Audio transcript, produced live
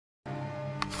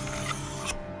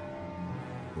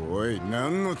おい、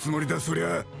何のつもりだそり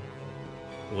ゃ。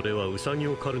俺はウサギ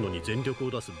を狩るのに全力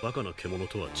を出すバカな獣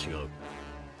とは違う。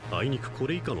あいにくこ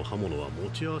れ以下の刃物は持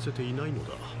ち合わせていないの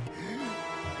だ。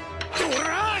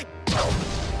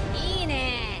いい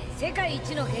ね、世界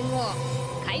一の剣豪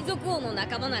海賊王の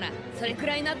仲間ならそれく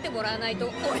らいなってもらわないと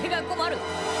俺が困る。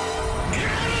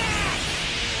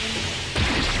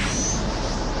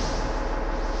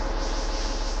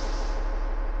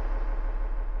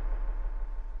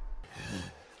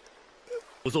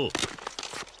小僧、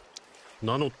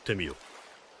名乗ってみよ。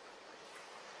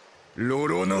ロ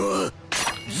ロノア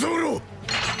ゾロ。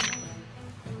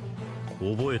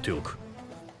覚えておく。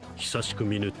久しく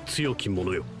見ぬ強き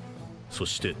者よ。そ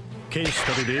して剣士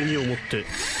たる礼儀をもって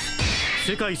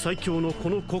世界最強のこ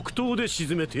の黒刀で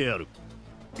沈めてやる。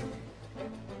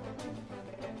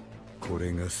こ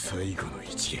れが最後の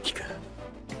一撃か。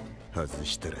外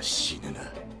したら死ぬな。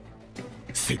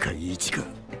世界一か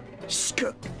死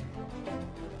か。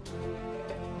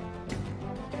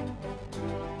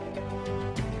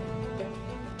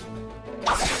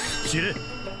知れ。三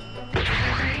刀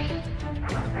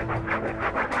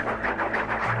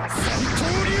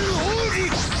流奥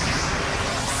義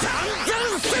三千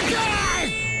世界。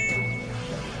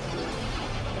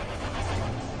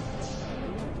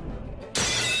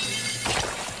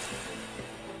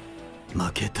負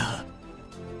けた。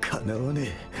かなわね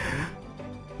え。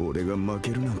俺が負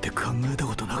けるなんて考えた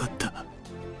ことなかった。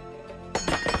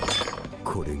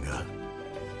これが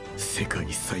世界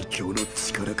最強の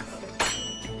力か。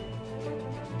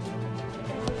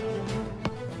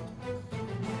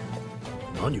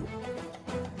何を。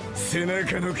背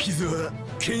中の傷は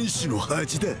剣士の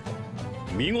恥だ。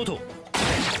見事。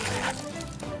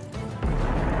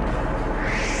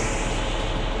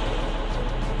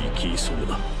生き急ぐ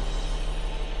な、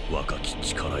若き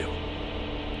力よ。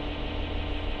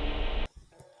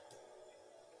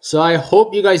 So I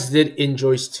hope you guys did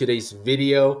enjoy today's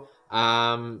video.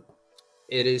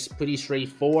 It is pretty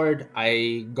straightforward.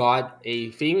 I got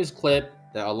a famous clip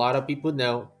that a lot of people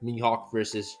know, Mihawk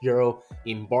versus Zoro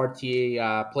in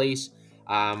Bartier Place,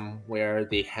 where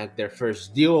they had their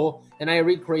first duel, and I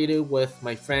recreated with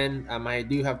my friend. I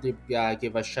do have to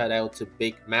give a shout out to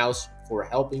Big Mouse for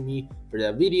helping me for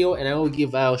that video, and I will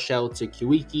give a shout out to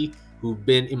Kiwiki, who've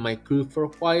been in my crew for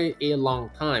quite a long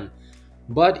time.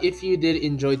 But if you did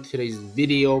enjoy today's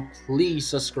video, please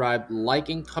subscribe, like,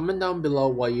 and comment down below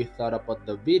what you thought about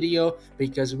the video,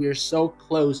 because we are so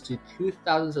close to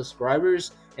 2,000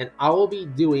 subscribers, and I will be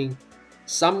doing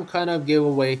some kind of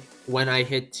giveaway when I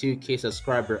hit 2K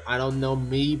subscriber. I don't know,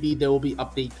 maybe there will be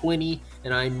update 20,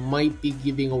 and I might be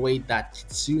giving away that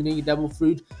Kitsune Devil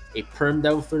Fruit, a Perm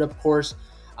Devil Fruit, of course.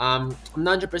 I'm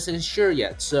not 100% sure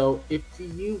yet, so if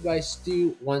you guys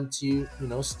do want to,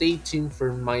 stay tuned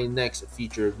for my next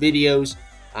future videos.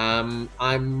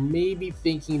 I'm maybe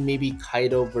thinking maybe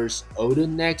Kaido versus Oda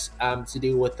next, to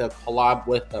do with a collab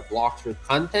with the Blox for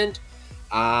content.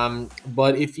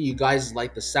 But if you guys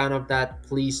like the sound of that,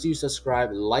 please do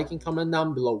subscribe, like, and comment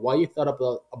down below what you thought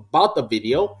about the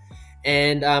video.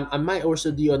 And I might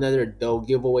also do another dough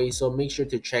giveaway, so make sure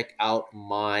to check out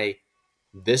my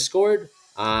Discord.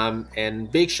 And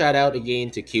big shout out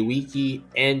again to Kiwiki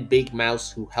and Big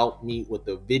Mouse, who helped me with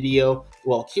the video.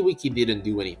 Well, Kiwiki didn't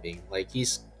do anything. Like,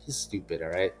 he's stupid, all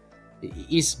right?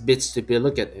 He's a bit stupid.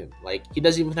 Look at him. Like, he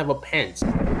doesn't even have a pants.